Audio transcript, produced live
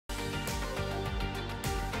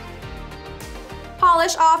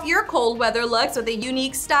Polish off your cold weather looks with a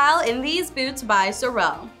unique style in these boots by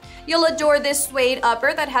SOREL. You'll adore this suede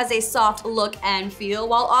upper that has a soft look and feel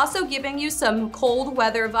while also giving you some cold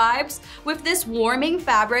weather vibes with this warming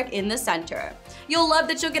fabric in the center. You'll love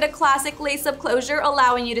that you'll get a classic lace-up closure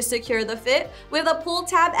allowing you to secure the fit with a pull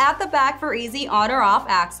tab at the back for easy on or off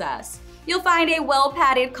access. You'll find a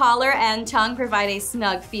well-padded collar and tongue provide a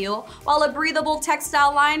snug feel, while a breathable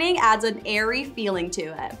textile lining adds an airy feeling to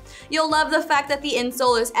it. You'll love the fact that the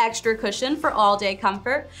insole is extra cushioned for all-day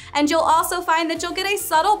comfort, and you'll also find that you'll get a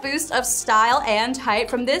subtle boost of style and height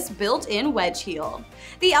from this built-in wedge heel.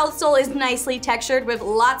 The outsole is nicely textured with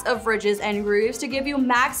lots of ridges and grooves to give you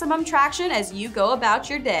maximum traction as you go about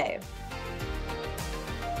your day.